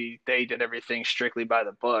one they did everything strictly by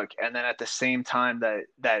the book, and then at the same time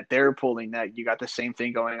that they're pulling that, you got the same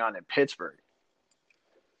thing going on in Pittsburgh.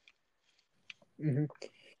 Mm-hmm.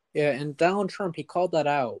 Yeah, and Donald Trump, he called that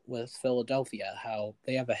out with Philadelphia, how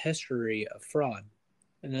they have a history of fraud.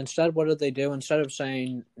 And instead, what did they do? Instead of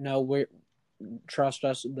saying, no, we trust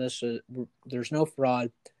us, there's no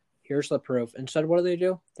fraud, here's the proof. Instead, what did they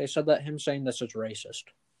do? They said that him saying this is racist.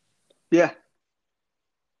 Yeah,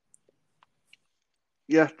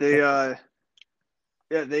 yeah, they.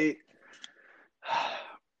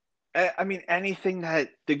 I mean, anything that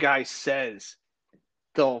the guy says,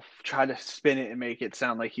 they'll try to spin it and make it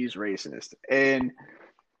sound like he's racist. And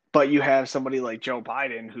but you have somebody like Joe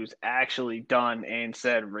Biden who's actually done and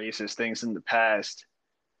said racist things in the past,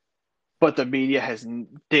 but the media has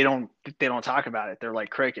they don't talk about it. They're like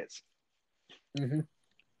crickets. Mm-hmm.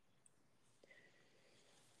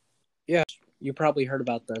 Yes, you probably heard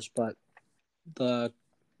about this, but the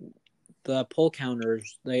the poll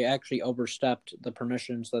counters, they actually overstepped the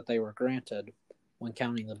permissions that they were granted when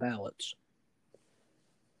counting the ballots.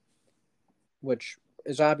 which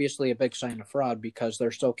is obviously a big sign of fraud because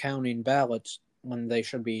they're still counting ballots when they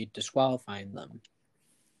should be disqualifying them.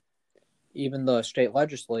 Even the state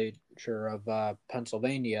legislature of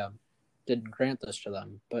Pennsylvania didn't grant this to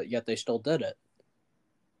them, but yet they still did it,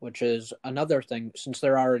 which is another thing. Since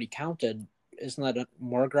they're already counted, isn't that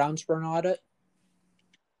more grounds for an audit?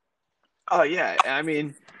 Oh yeah, I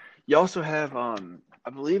mean, you also have I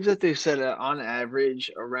believe that they said on average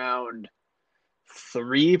around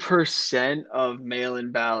 3% of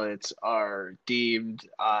mail-in ballots are deemed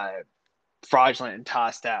fraudulent and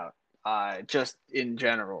tossed out, just in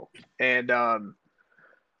general. And I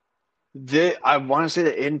want to say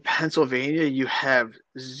that in Pennsylvania, you have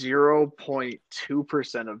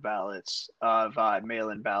 0.2% of ballots of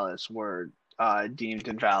mail-in ballots were deemed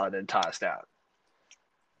invalid and tossed out.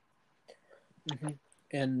 Mm-hmm.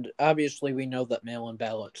 And obviously, we know that mail-in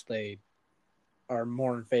ballots, they are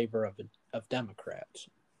more in favor of Democrats.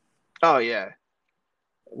 Oh yeah,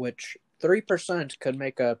 which 3% could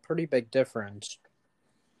make a pretty big difference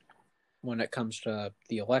when it comes to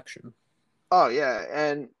the election. oh yeah,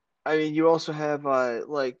 and I mean, you also have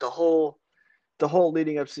like the whole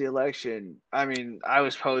leading up to the election. I mean, I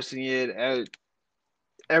was posting it.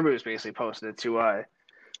 Everybody was basically posting it to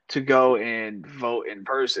go and vote in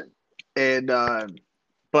person. And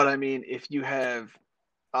but I mean, if you have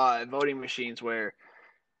voting machines where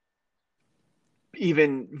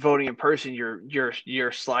even voting in person,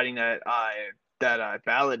 you're sliding that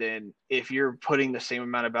ballot in. If you're putting the same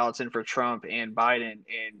amount of ballots in for Trump and Biden,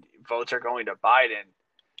 and votes are going to Biden,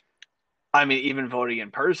 I mean, even voting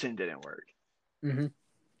in person didn't work. Mm-hmm.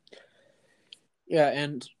 Yeah,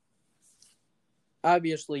 and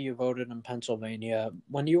obviously you voted in Pennsylvania.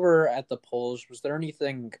 When you were at the polls, was there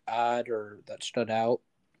anything odd or that stood out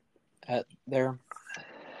at there?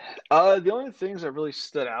 The only things that really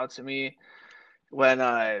stood out to me when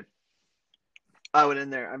I went in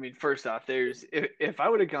there, I mean, first off, there's if I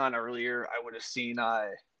would have gone earlier, I would have seen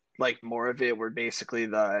like more of it where basically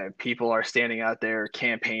the people are standing out there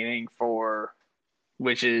campaigning for,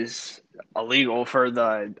 which is illegal for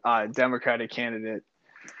the Democratic candidate.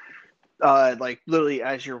 Like literally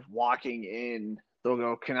as you're walking in, they'll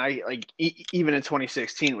go, "Can I like even in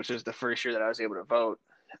 2016, which is the first year that I was able to vote,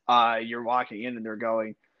 you're walking in and they're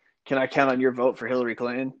going, "Can I count on your vote for Hillary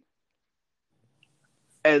Clinton?"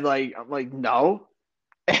 And like I'm like, "No."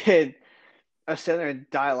 And I sat there and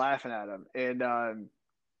die laughing at him. And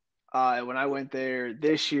when I went there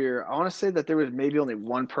this year, I want to say that there was maybe only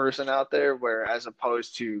one person out there, where as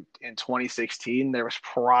opposed to in 2016, there was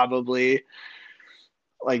probably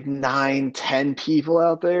like 9, 10 people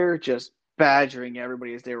out there just badgering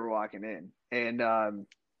everybody as they were walking in. And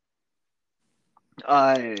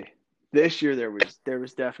I this year there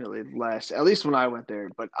was definitely less, at least when I went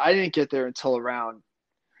there, but I didn't get there until around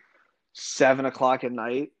 7 o'clock at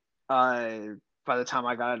night. By the time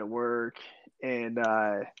I got into work and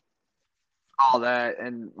all that,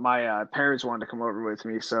 and my parents wanted to come over with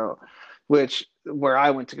me, so which where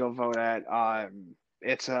I went to go vote at,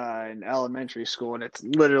 it's an elementary school, and it's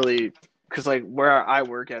literally because like where I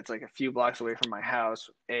work at, it's like a few blocks away from my house,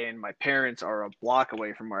 and my parents are a block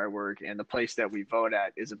away from where I work, and the place that we vote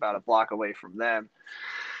at is about a block away from them.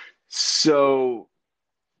 So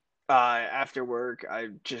after work, I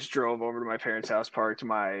just drove over to my parents' house, parked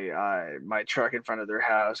my truck in front of their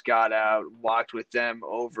house, got out, walked with them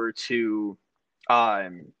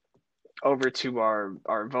um over to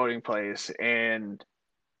our voting place, and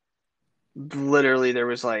literally there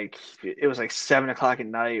was like it was like 7 o'clock at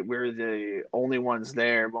night. We were the only ones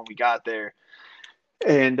there when we got there,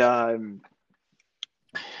 and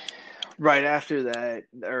right after that,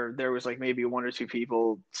 there was like maybe one or two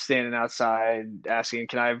people standing outside asking,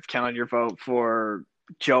 "Can I count on your vote for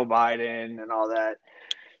Joe Biden?" and all that.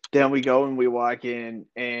 Then we go and we walk in,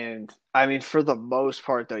 and I mean, for the most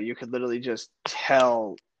part, though, you could literally just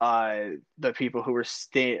tell the people who were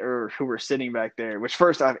who were sitting back there. Which,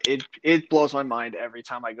 first off, it blows my mind every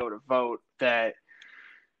time I go to vote that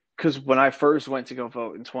because when I first went to go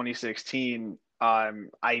vote in 2016, I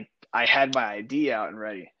had my ID out and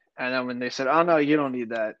ready, and then when they said, "Oh no, you don't need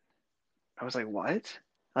that," I was like, "What?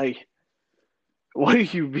 Like, what do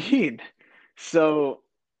you mean?" So,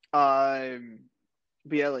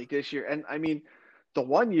 but yeah, like this year, and I mean, the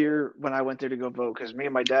one year when I went there to go vote, because me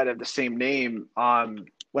and my dad have the same name.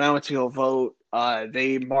 When I went to go vote,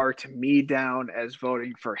 they marked me down as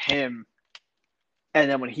voting for him, and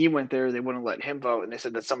then when he went there, they wouldn't let him vote, and they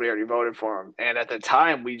said that somebody already voted for him. And at the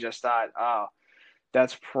time, we just thought, oh,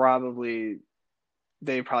 that's probably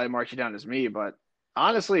they probably marked you down as me, but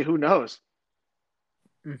honestly, who knows?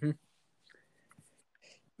 Mm-hmm.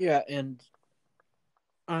 Yeah, and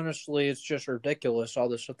honestly, it's just ridiculous, all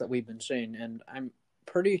the stuff that we've been seeing. And I'm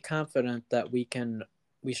pretty confident that we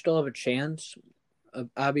still have a chance.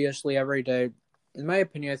 Obviously, every day, in my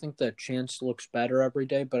opinion, I think the chance looks better every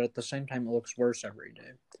day, but at the same time, it looks worse every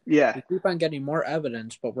day. Yeah. We keep on getting more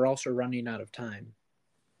evidence, but we're also running out of time.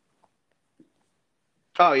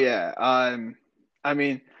 Oh yeah. I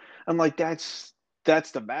mean, I'm like that's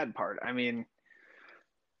the bad part. I mean,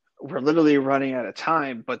 we're literally running out of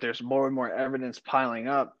time, but there's more and more evidence piling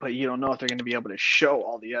up, but you don't know if they're going to be able to show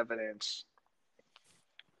all the evidence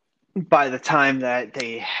by the time that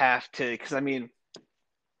they have to. Because I mean,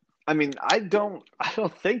 I don't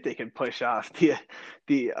think they can push off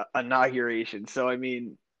the inauguration. So I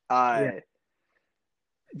mean, Yeah. uh,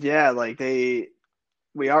 yeah, like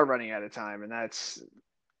we are running out of time, and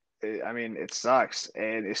I mean, it sucks,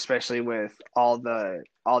 and especially with all the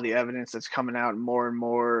evidence that's coming out more and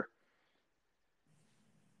more,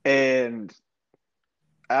 and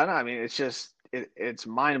I don't know. I mean, it's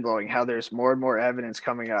mind blowing how there's more and more evidence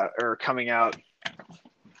coming out,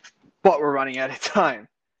 but we're running out of time.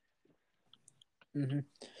 Mm-hmm.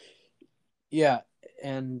 Yeah,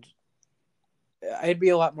 and I'd be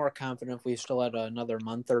a lot more confident if we still had another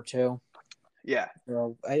month or two. Yeah,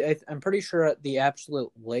 So I'm pretty sure at the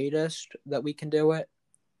absolute latest that we can do it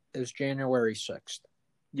is January 6th.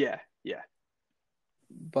 yeah, yeah,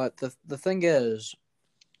 But the thing is,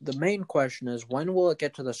 the main question is, when will it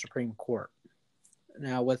get to the Supreme Court?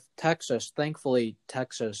 Now, with Texas, thankfully,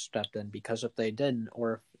 Texas stepped in, because if they didn't,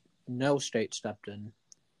 or if no state stepped in,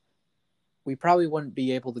 we probably wouldn't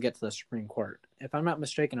be able to get to the Supreme Court. If I'm not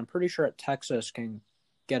mistaken, I'm pretty sure Texas can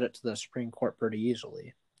get it to the Supreme Court pretty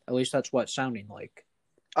easily. At least that's what it's sounding like.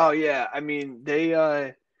 Oh yeah. I mean, they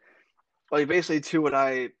like basically too what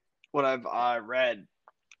I've read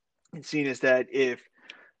and seen is that if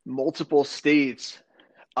multiple states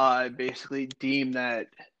basically deem that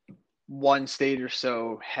one state or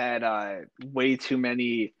so had way too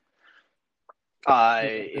many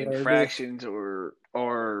Irregularities. infractions or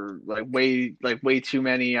like way too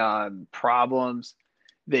many problems,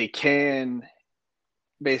 they can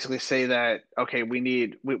basically say that okay, we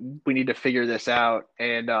need to figure this out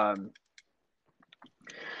and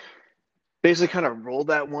basically kind of rule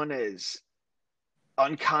that one as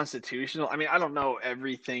unconstitutional. I mean, I don't know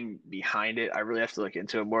everything behind it. I really have to look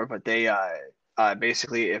into it more, but they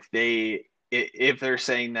basically if they're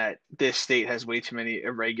saying that this state has way too many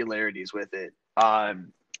irregularities with it,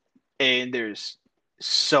 and there's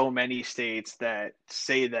so many states that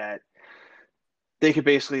say that they could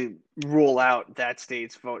basically rule out that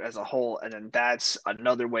state's vote as a whole, and then that's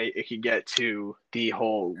another way it could get to the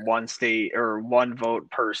whole one state or one vote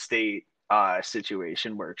per state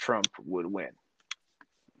situation where Trump would win.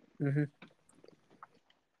 Mm-hmm.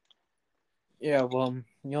 Yeah, well,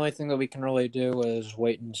 the only thing that we can really do is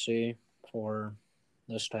wait and see for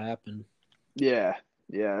this to happen. Yeah,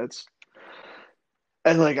 yeah, it's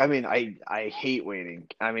and like I mean I hate waiting.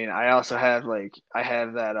 I mean I also have I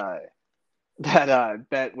have that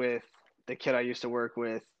bet with the kid I used to work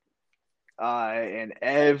with, and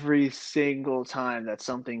every single time that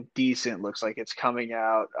something decent looks like it's coming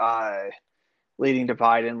out, leading to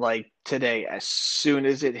Biden, like today, as soon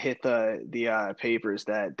as it hit the papers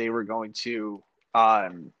that they were going to,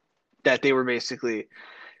 that they were basically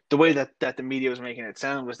the way that the media was making it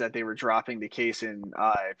sound was that they were dropping the case in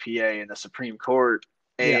PA in the Supreme Court,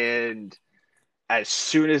 Yeah. and as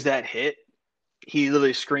soon as that hit, he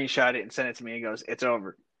literally screenshot it and sent it to me and goes, "It's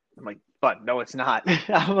over." I'm like, "But no, it's not."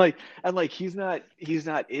 I'm like, he's not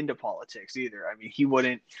into politics either. I mean, he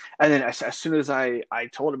wouldn't. And then as soon as I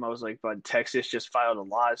told him, I was like, "But Texas just filed a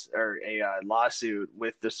lawsuit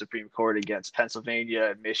with the Supreme Court against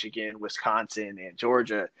Pennsylvania, Michigan, Wisconsin, and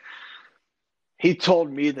Georgia." He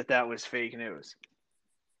told me that was fake news.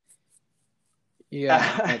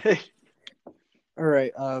 Yeah. All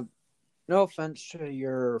right. No offense to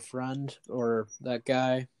your friend or that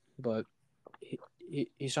guy, but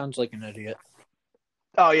he sounds like an idiot.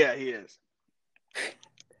 Oh yeah, he is.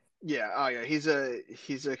 Yeah. Oh yeah, he's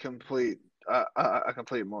a complete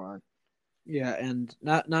moron. Yeah, and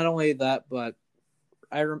not only that, but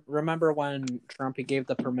I remember when Trump, he gave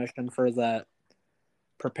the permission for that,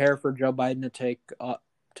 prepare for Joe Biden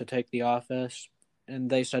to take the office, and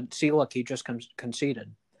they said, "See, look, he just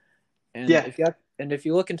conceded." And Yeah. if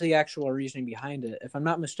you look into the actual reasoning behind it, if I'm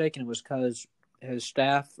not mistaken, it was because his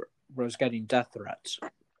staff was getting death threats.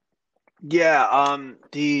 Yeah,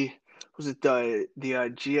 the was it the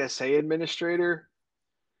GSA administrator?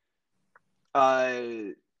 Uh,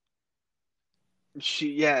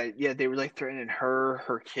 she yeah they were like threatening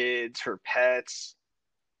her kids, her pets.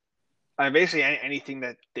 basically anything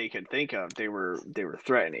that they could think of, they were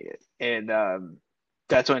threatening it, and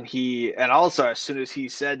that's when and also as soon as he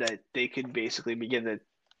said that they could basically begin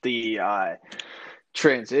the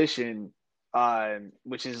transition,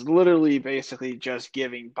 which is literally basically just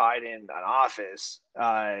giving Biden an office.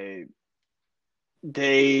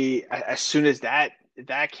 They as soon as that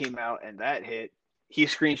came out and that hit, he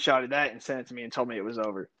screenshotted that and sent it to me and told me it was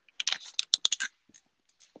over.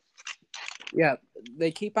 Yeah,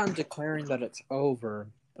 they keep on declaring that it's over,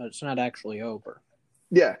 but it's not actually over.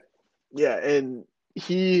 Yeah, and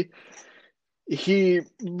he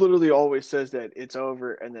literally always says that it's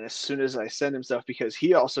over, and then as soon as I send him stuff, because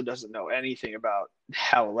he also doesn't know anything about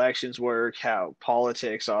how elections work, how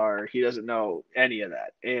politics are, he doesn't know any of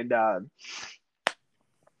that, and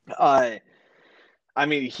I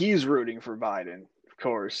mean, he's rooting for Biden, of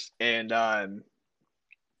course, and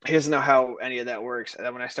he doesn't know how any of that works. And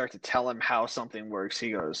then when I start to tell him how something works,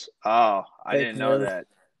 he goes, "Oh, I Fake didn't know news. that."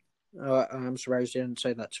 I'm surprised you didn't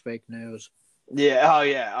say that's fake news. Yeah. Oh,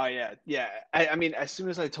 yeah. Oh, yeah. Yeah. I mean, as soon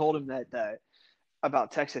as I told him that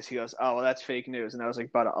about Texas, he goes, "Oh, well, that's fake news." And I was like,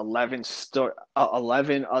 "About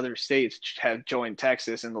 11 other states have joined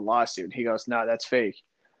Texas in the lawsuit." He goes, "No, that's fake."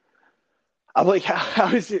 I'm like, how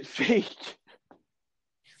is it fake?"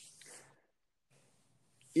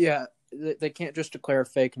 Yeah, they can't just declare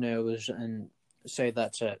fake news and say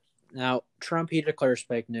that's it. Now, Trump, he declares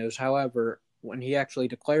fake news. However, when he actually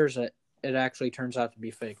declares it, it actually turns out to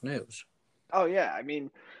be fake news. Oh yeah, I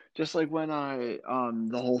mean, just like when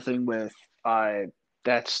the whole thing with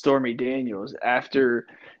that Stormy Daniels after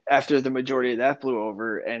the majority of that blew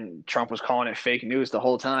over and Trump was calling it fake news the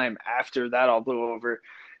whole time after that all blew over,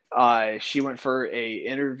 she went for a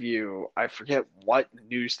interview. I forget what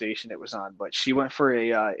news station it was on, but she went for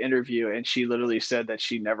a interview and she literally said that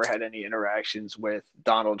she never had any interactions with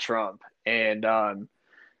Donald Trump, and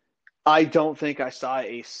I don't think I saw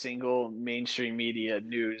a single mainstream media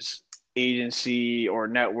news agency or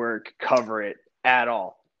network cover it at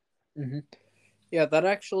all. Mm-hmm. Yeah, that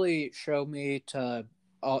actually showed me to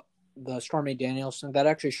the Stormy Daniels thing. That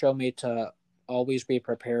actually showed me to always be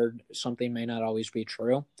prepared. Something may not always be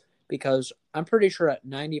true, because I'm pretty sure that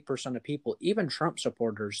 90% of people, even Trump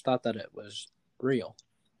supporters, thought that it was real.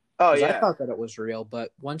 Oh Because I yeah, thought that it was real,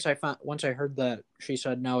 but once I heard that she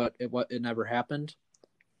said no, it never happened.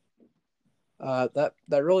 That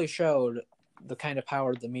really showed the kind of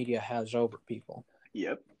power the media has over people.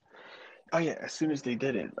 yep. Oh yeah. As soon as they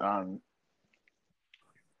did it,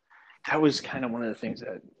 that was kind of one of the things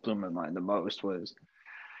that blew my mind the most was,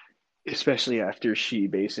 especially after she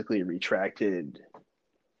basically retracted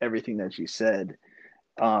everything that she said,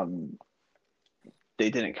 um,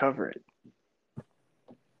 they didn't cover it.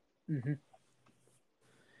 Mm-hmm.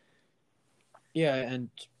 Yeah, and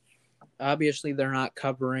obviously they're not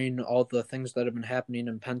covering all the things that have been happening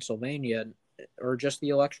in Pennsylvania or just the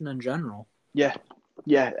election in general. Yeah,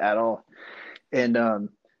 yeah, at all. And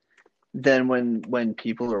then when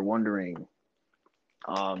people are wondering,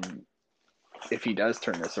 um, if he does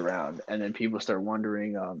turn this around, and then people start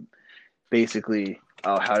wondering, basically,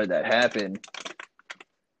 oh, how did that happen?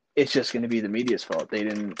 It's just going to be the media's fault. They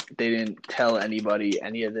didn't tell anybody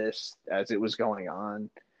any of this as it was going on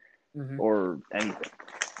Mm-hmm. or anything.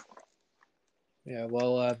 Yeah,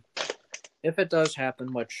 well, if it does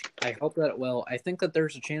happen, which I hope that it will, I think that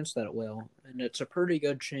there's a chance that it will, and it's a pretty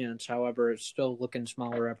good chance. However, it's still looking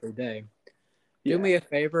smaller every day. Do Yeah. me a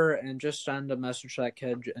favor and just send a message to that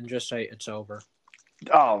kid and just say it's over.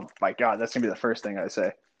 Oh my God, that's gonna be the first thing I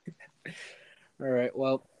say. All right.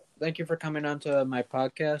 Well, thank you for coming on to my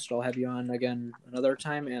podcast. I'll have you on again another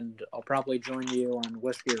time, and I'll probably join you on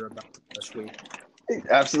Whiskey Rebellion this week.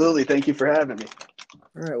 Absolutely. Thank you for having me.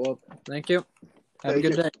 All right. Well, thank you. Have Thank a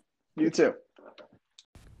good you. day. You too.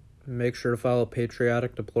 Make sure to follow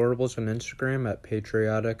Patriotic Deplorables on Instagram at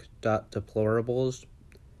patriotic.deplorables.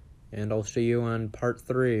 And I'll see you on part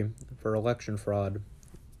 3 for election fraud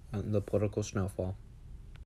on the political snowfall.